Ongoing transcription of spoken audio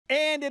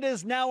And it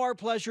is now our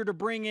pleasure to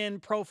bring in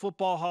Pro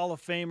Football Hall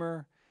of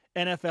Famer,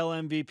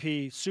 NFL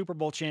MVP, Super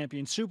Bowl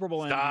champion, Super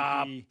Bowl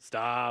MVP.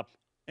 Stop.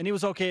 And he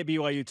was okay at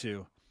BYU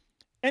too.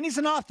 And he's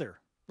an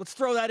author. Let's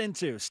throw that in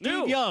too.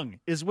 Steve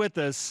Young is with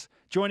us,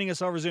 joining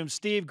us over Zoom.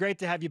 Steve, great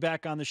to have you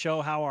back on the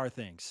show. How are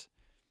things?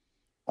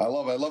 I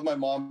love my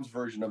mom's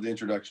version of the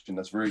introduction.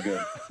 That's very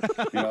good.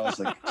 It's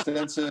like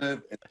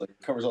extensive. It like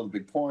covers all the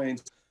big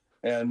points.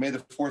 And may the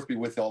fourth be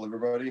with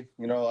everybody.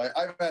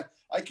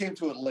 I came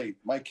to it late.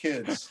 My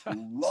kids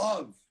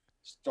love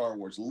Star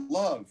Wars.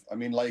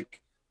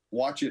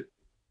 Watch it,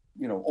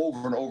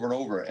 over and over and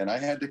over. And I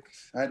had to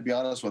be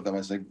honest with them. I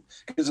was like,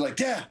 because they're like,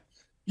 Dad,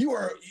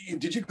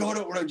 did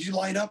you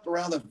line up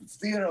around the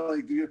theater?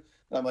 And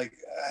I'm like,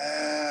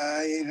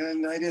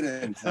 I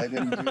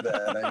didn't do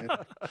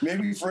that.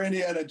 Maybe for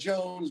Indiana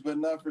Jones, but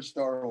not for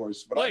Star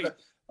Wars. But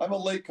I'm a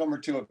latecomer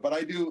to it. But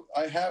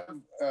I have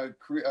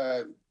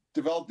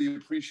developed the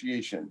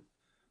appreciation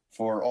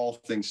for all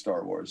things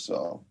Star Wars.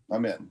 So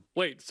I'm in.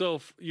 Wait,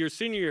 so your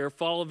senior year,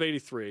 fall of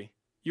 '83,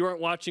 you aren't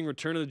watching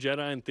Return of the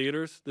Jedi in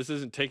theaters? This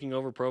isn't taking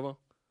over Provo?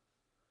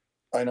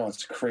 I know,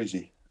 it's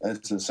crazy.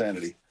 It's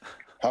insanity.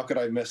 How could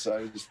I miss?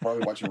 I was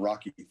probably watching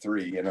Rocky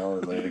 3,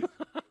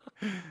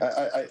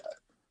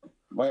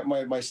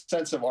 my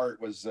sense of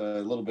art was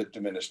a little bit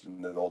diminished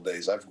in the old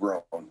days. I've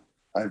grown.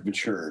 I've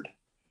matured.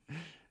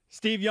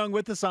 Steve Young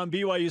with us on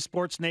BYU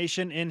Sports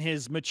Nation in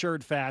his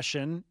matured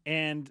fashion.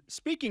 And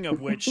speaking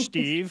of which,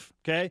 Steve,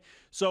 okay,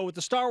 so with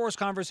the Star Wars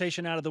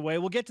conversation out of the way,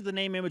 we'll get to the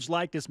name, image,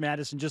 likeness,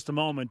 Madison, in just a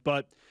moment.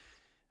 But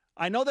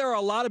I know there are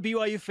a lot of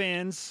BYU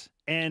fans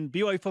and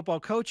BYU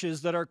football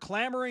coaches that are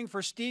clamoring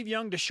for Steve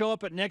Young to show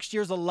up at next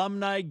year's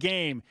alumni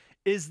game.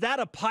 Is that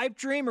a pipe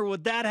dream, or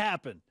would that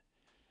happen?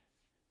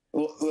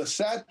 Well, the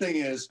sad thing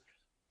is,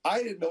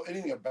 I didn't know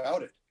anything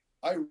about it.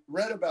 I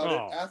read about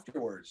it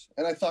afterwards,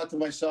 and I thought to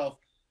myself,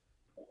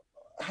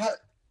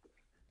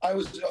 I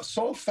was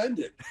so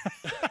offended,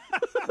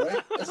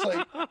 right? It's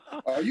like,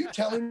 are you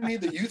telling me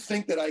that you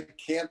think that I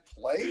can't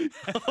play?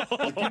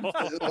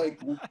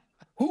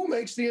 Who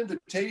makes the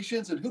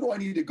invitations, and who do I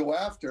need to go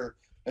after,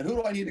 and who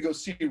do I need to go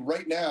see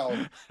right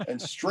now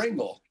and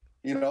strangle,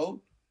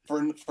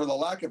 for the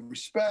lack of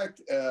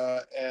respect.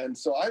 And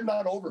so I'm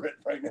not over it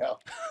right now.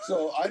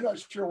 So I'm not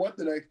sure what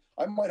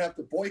I might have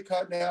to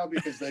boycott now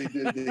because they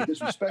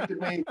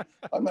disrespected me.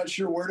 I'm not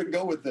sure where to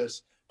go with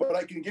this, but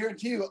I can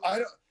guarantee you,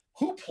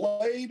 who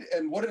played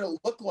and what did it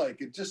look like?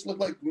 It just looked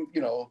like,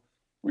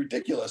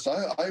 ridiculous.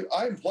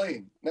 I'm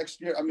playing next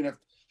year.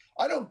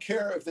 I don't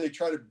care if they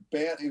try to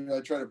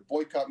try to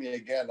boycott me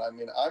again.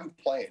 I'm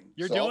playing.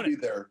 I'll be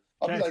there.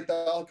 I'll be like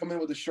that. I'll come in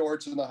with the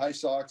shorts and the high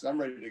socks. I'm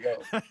ready to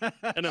go.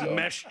 And a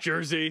mesh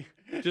jersey,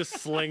 just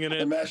slinging it.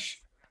 The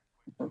mesh.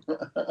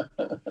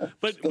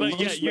 but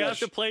yeah, you have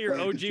to play your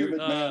OG. You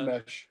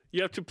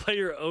have to play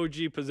your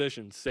OG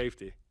position,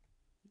 safety.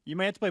 You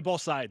may have to play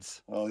both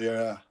sides. Oh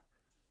yeah,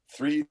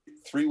 3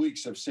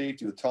 weeks of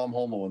safety with Tom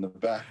Homo in the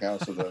back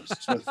house of the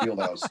Smith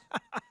Fieldhouse.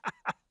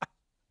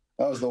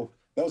 That was the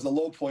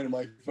low point of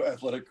my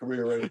athletic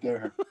career right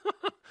there.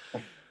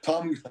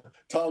 Tom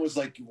was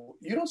like,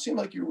 "You don't seem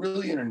like you're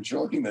really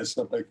enjoying this."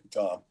 I'm like,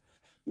 "Tom,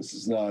 this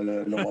is not. I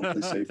don't want to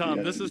play safety."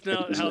 Tom, this is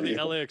not how the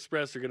LA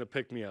Express are going to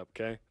pick me up.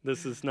 Okay,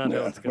 this is not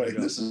how it's going to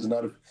go. This is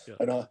not.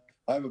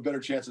 I have a better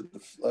chance at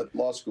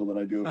law school than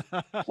I do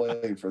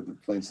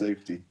playing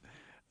safety.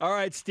 All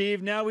right,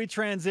 Steve. Now we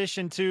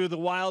transition to the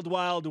wild,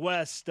 wild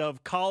west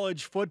of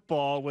college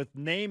football with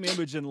name,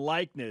 image, and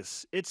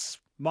likeness. It's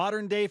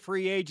modern day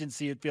free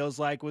agency. It feels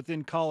like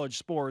within college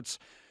sports.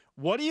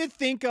 What do you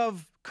think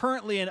of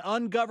currently an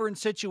ungoverned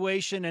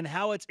situation and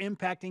how it's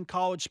impacting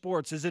college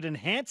sports? Is it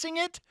enhancing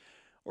it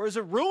or is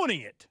it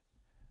ruining it?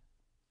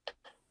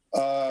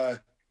 Well,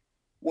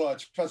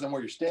 it depends on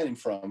where you're standing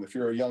from. If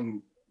you're a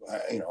young,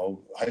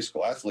 high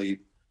school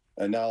athlete,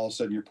 and now all of a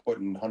sudden you're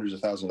putting hundreds of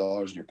thousands of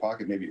dollars in your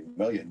pocket, maybe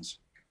millions,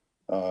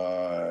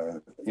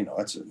 that's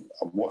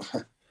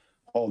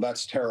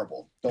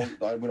terrible. We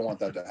don't want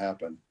that to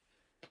happen.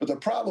 But the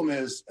problem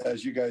is,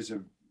 as you guys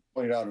have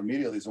pointed out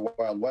immediately, is the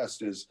Wild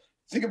West is,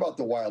 think about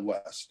the Wild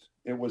West.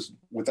 It was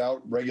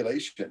without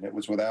regulation. It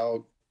was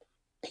without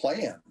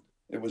plan.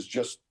 It was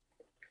just,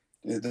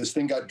 this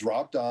thing got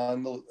dropped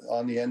on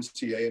the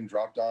NCAA and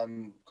dropped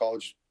on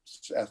college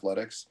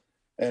athletics,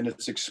 and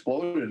it's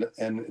exploded.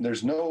 And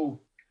there's no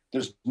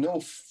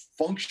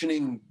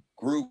functioning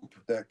group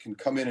that can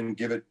come in and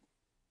give it,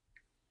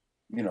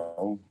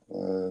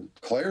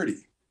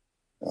 clarity.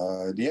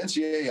 The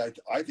NCAA,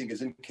 I think,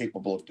 is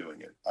incapable of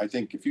doing it. I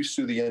think if you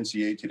sue the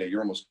NCAA today,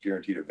 you're almost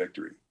guaranteed a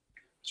victory.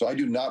 So I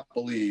do not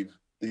believe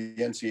the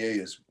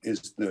NCAA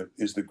is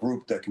the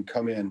group that can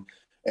come in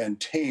and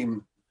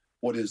tame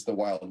what is the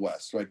Wild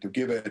West, right? To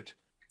give it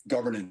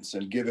governance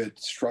and give it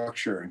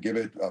structure and give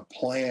it a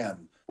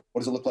plan.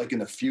 What does it look like in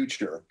the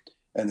future?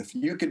 And if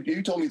you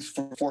told me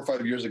 4 or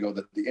 5 years ago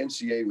that the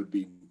NCAA would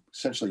be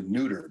essentially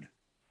neutered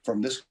from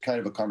this kind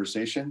of a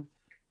conversation,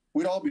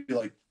 we'd all be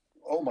like,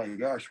 oh my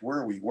gosh, where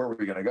are we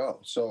going to go?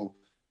 So,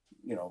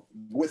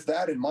 with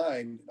that in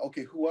mind,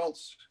 okay, who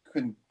else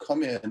can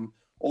come in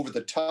over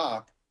the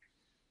top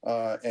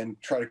and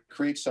try to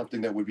create something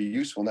that would be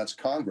useful, and that's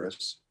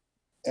Congress.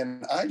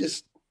 And I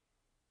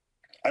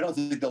don't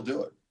think they'll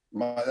do it.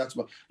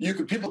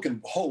 People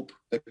can hope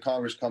that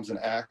Congress comes and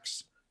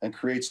acts and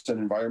creates an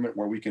environment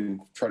where we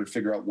can try to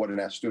figure out what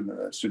a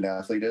student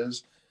athlete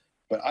is.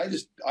 But I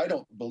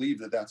don't believe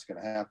that that's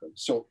going to happen.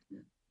 So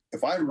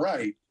if I'm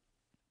right,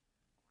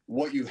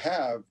 what you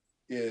have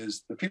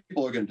is the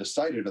people who are going to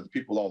decide it are the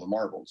people with all the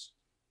marbles.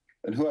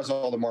 And who has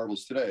all the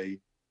marbles today?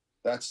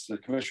 That's the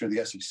commissioner of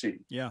the SEC.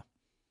 Yeah.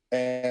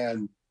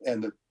 And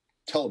the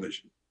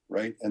television,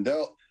 right? And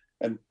how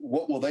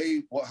will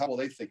they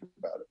think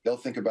about it? They'll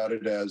think about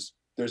it as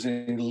there's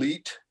an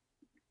elite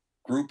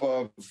group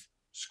of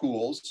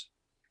schools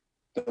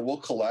that will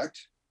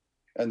collect,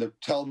 and the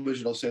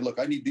television will say, look,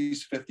 I need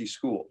these 50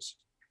 schools.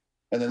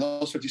 And then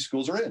those 50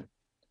 schools are in,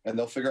 and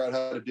they'll figure out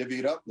how to divvy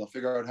it up, and they'll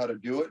figure out how to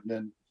do it. And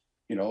then,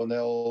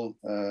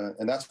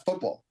 and that's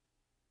football.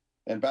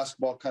 And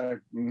basketball kind of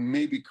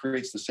maybe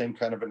creates the same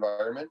kind of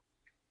environment.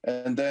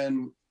 And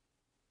then,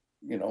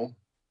 then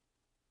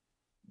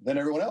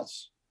everyone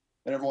else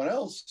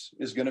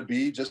is going to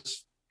be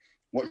just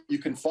what you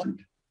can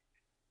fund,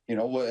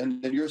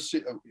 and then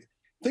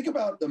think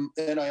about the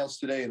NILs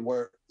today, and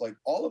where like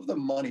all of the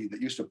money that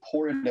used to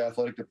pour into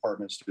athletic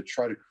departments to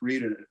try to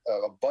create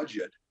a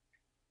budget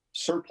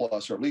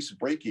surplus, or at least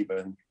break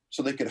even,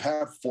 so they could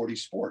have 40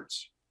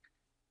 sports.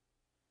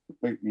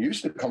 It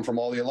used to come from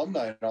all the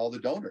alumni and all the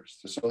donors.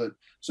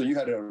 So you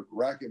had a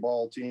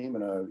racquetball team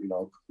and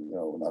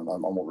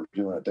I'm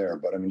overdoing it there,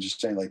 but I mean,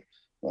 just saying like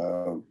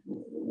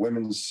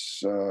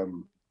women's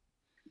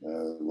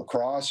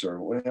lacrosse, or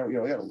whatever,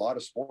 we had a lot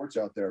of sports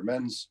out there,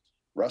 men's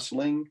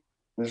wrestling.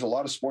 There's a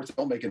lot of sports that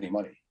don't make any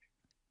money.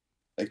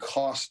 They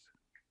cost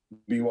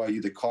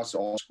BYU, they cost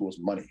all schools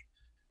money.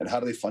 And how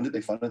do they fund it?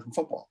 They fund it from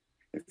football.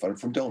 They fund it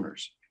from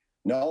donors.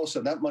 Now all of a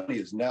sudden that money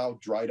is now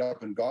dried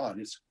up and gone.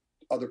 It's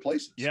other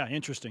places. Yeah,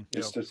 interesting.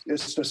 It's to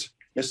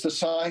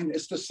sign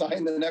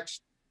the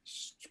next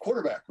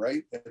quarterback,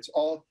 right? It's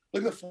all,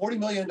 look at the $40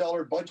 million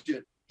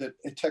budget that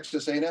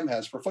Texas A&M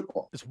has for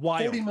football. It's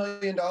wild. $40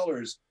 million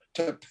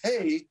to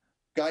pay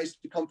guys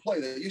to come play.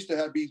 That used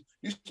to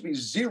be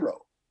zero.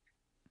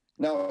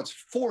 Now it's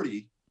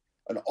 40,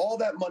 and all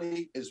that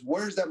money is,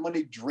 where's that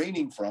money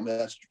draining from? And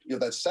that's,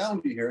 that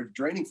sound you hear,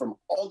 draining from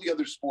all the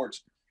other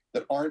sports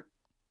that aren't,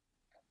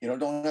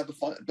 don't have the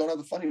funding,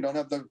 don't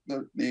have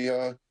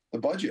the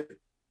budget.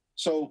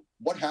 So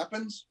what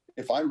happens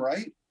if I'm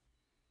right?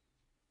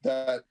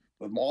 That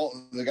the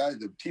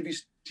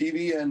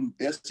TV and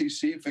the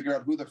SEC figure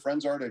out who the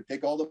friends are to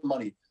take all the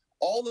money.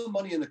 All the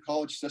money in the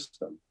college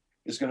system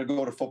is going to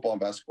go to football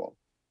and basketball,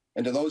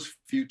 and to those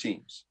few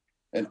teams.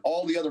 And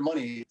all the other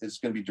money is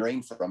going to be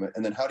drained from it.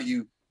 And then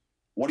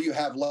what do you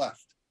have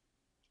left?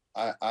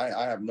 I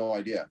have no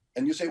idea.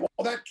 And you say, well,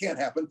 that can't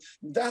happen.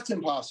 That's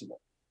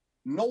impossible.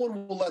 No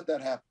one will let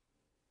that happen.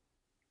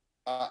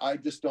 I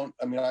just don't.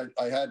 I mean,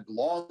 I had a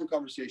long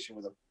conversation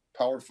with a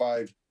Power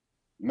 5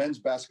 men's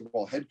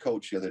basketball head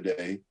coach the other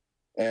day,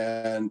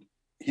 and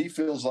he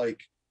feels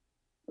like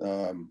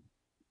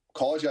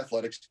college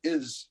athletics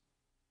is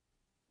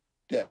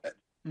dead.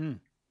 Mm.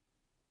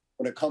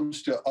 When it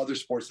comes to other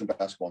sports than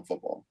basketball and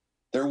football,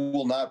 there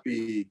will not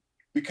be,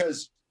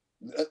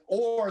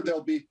 or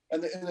there'll be,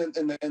 and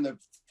the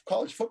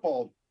college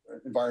football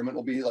environment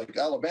will be like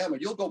Alabama.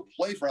 You'll go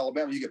play for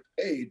Alabama, you get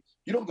paid.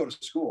 You don't go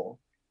to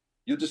school.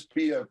 You'll just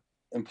be an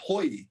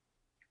employee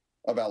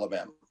of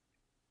Alabama,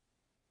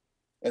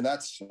 and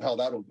that's how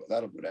that'll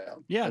go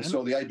down. Yeah. And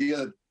so the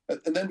idea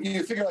that, and then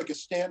you figure like a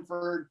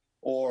Stanford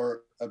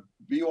or a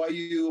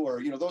BYU,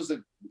 or those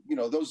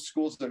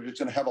schools that are just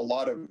going to have a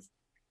lot of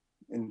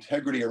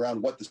integrity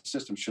around what the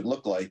system should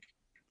look like.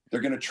 They're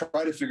going to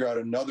try to figure out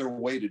another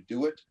way to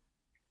do it,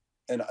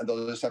 and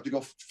they'll just have to go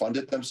fund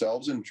it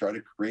themselves and try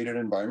to create an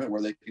environment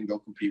where they can go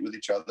compete with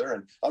each other.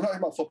 And I'm not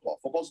talking about football.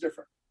 Football's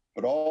different,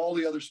 but all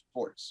the other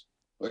sports,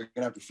 they're going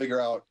to have to figure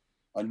out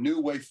a new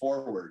way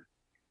forward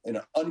and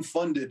an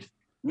unfunded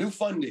new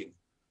funding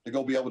to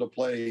go be able to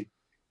play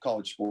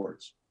college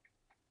sports.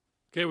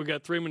 Okay, we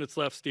got 3 minutes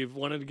left, Steve.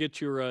 Wanted to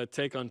get your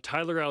take on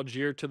Tyler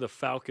Algier to the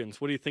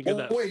Falcons. What do you think of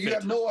that? Wait, you're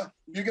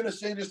going to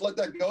say just let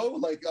that go?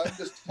 Like I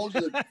just told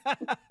you that,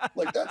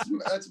 like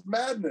that's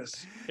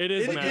madness. It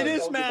is madness. It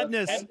is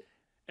madness.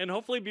 And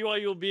hopefully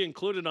BYU will be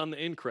included on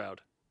the in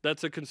crowd.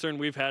 That's a concern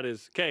we've had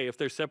is, okay, if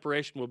there's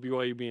separation, will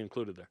BYU be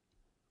included there?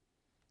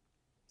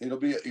 It'll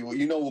be,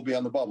 we'll be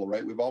on the bubble,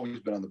 right? We've always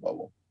been on the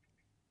bubble.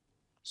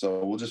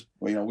 So we'll just,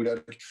 we got.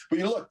 But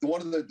look,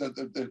 one of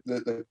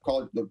the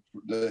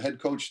head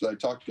coach that I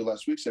talked to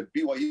last week said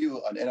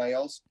BYU on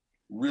NILs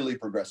really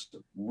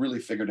progressive, really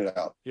figured it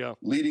out. Yeah,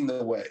 leading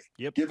the way,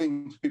 yep.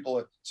 Giving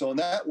people so in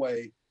that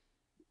way,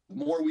 the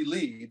more we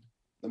lead,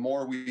 the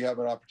more we have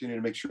an opportunity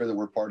to make sure that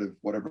we're part of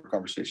whatever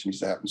conversation needs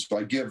to happen. So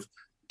I give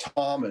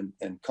Tom and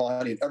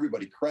Kalani and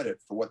everybody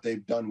credit for what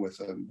they've done with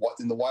what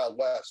in the Wild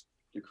West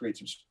to create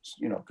some,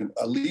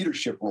 a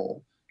leadership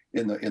role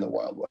in the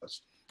Wild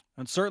West.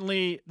 And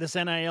certainly this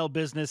NIL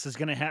business is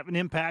going to have an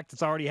impact.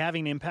 It's already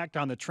having an impact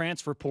on the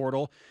transfer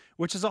portal,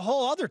 which is a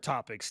whole other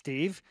topic,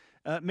 Steve.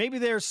 Maybe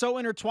they're so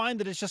intertwined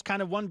that it's just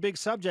kind of one big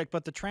subject,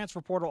 but the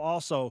transfer portal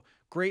also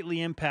greatly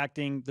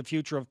impacting the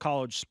future of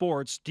college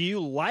sports. Do you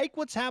like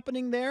what's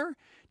happening there?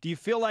 Do you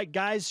feel like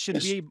guys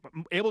should be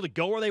able to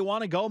go where they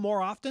want to go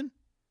more often?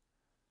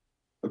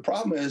 The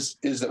problem is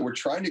that we're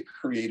trying to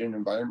create an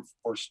environment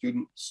for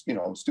students,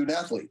 student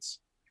athletes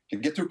to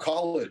get through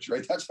college,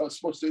 right? That's how it's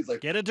supposed to be. It's like,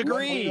 get a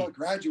degree. We want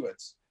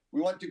graduates. We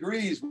want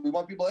degrees. We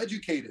want people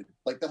educated.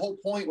 Like the whole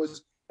point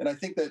was, and I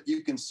think that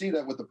you can see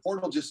that with the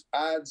portal just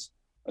adds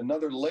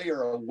another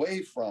layer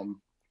away from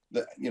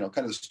the, kind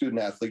of the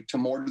student athlete to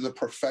more to the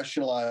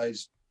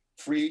professionalized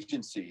free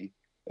agency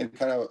and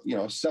kind of,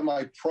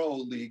 semi-pro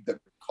league that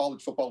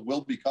college football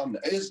will become,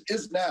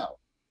 is now.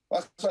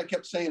 That's what I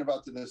kept saying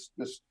about this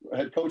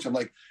head coach. I'm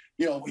like,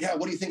 what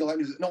do you think?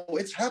 No,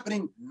 it's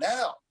happening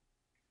now.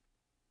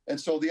 And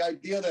so the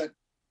idea that,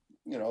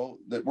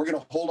 that we're going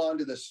to hold on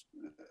to this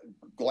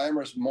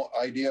glamorous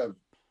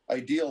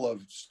ideal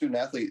of student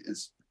athlete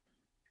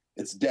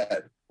it's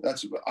dead.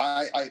 That's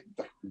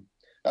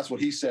what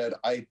he said.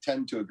 I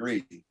tend to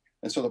agree.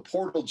 And so the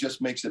portal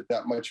just makes it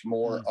that much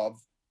more of,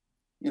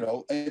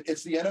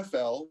 it's the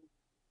NFL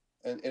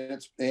and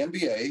it's the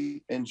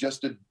NBA and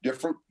just a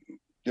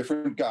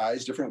different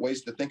guys, different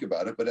ways to think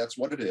about it, but that's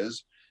what it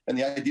is. And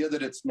the idea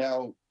that it's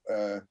now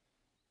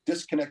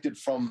disconnected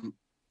from,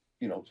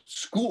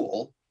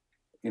 school,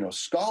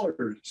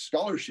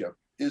 scholarship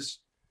is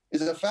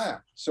a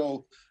fact.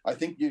 So I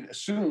think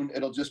soon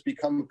it'll just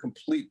become a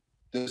complete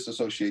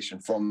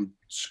disassociation from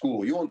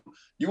school. You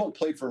won't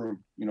play for,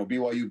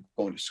 BYU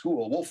going to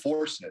school. We'll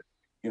force it,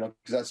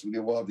 because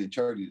we'll have the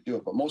authority to do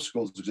it. But most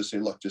schools will just say,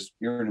 look,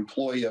 you're an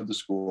employee of the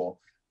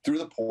school through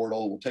the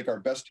portal. We'll take our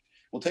best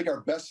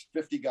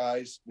 50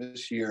 guys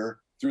this year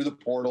through the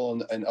portal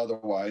and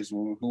otherwise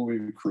who we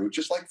recruit,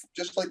 just like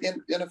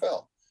the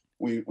NFL.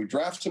 We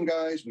draft some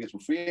guys, we get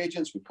some free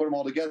agents, we put them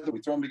all together,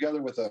 we throw them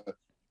together with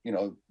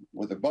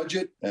a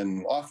budget,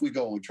 and off we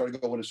go. And we try to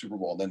go win a Super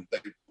Bowl. And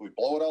then we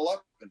blow it all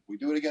up, and we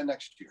do it again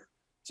next year.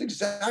 It's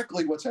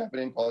exactly what's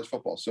happening in college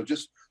football. So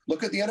just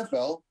look at the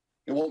NFL.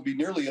 It won't be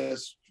nearly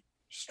as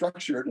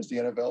structured as the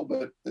NFL,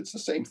 but it's the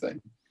same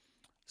thing.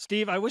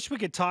 Steve, I wish we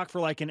could talk for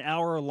like an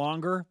hour or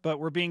longer, but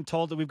we're being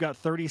told that we've got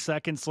 30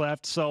 seconds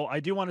left. So I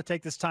do want to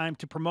take this time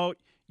to promote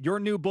your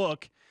new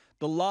book,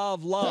 The Law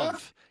of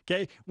Love.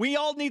 Okay. We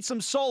all need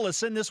some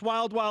solace in this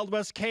wild, wild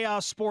west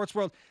chaos sports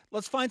world.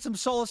 Let's find some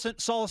solace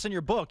in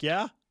your book.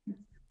 Yeah.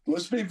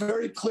 Let's be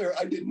very clear.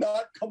 I did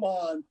not come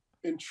on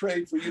in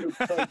trade for you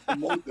to try to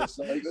promote this.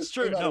 Like, this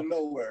came out of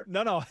nowhere.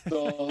 No.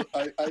 So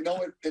I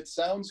know it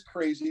sounds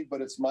crazy, but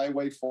it's my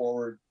way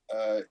forward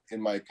in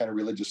my kind of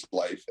religious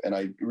life. And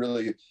I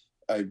really,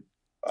 I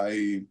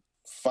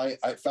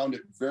found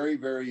it very,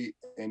 very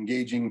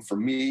engaging for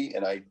me.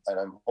 And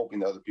I'm hoping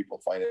that other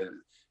people find it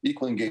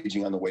equally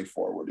engaging on the way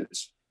forward.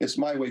 It's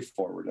my way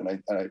forward.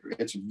 And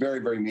it's very,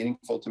 very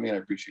meaningful to me. And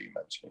I appreciate you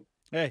mentioning.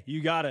 Hey,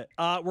 you got it.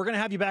 We're going to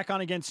have you back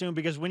on again soon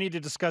because we need to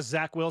discuss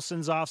Zach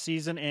Wilson's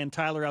offseason and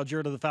Tyler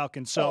Algier to the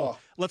Falcons. So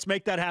let's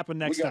make that happen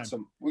next time.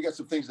 We got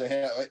some things to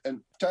have.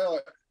 And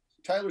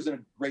Tyler's in a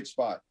great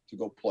spot to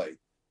go play.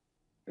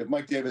 If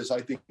Mike Davis,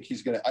 I think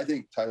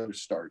Tyler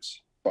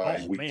starts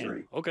by week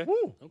 3. Okay.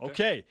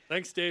 Okay.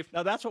 Thanks, Steve.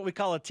 Now that's what we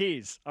call a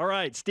tease. All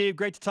right, Steve,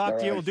 great to talk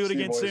to you. We'll do it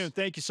again soon.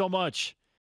 Thank you so much.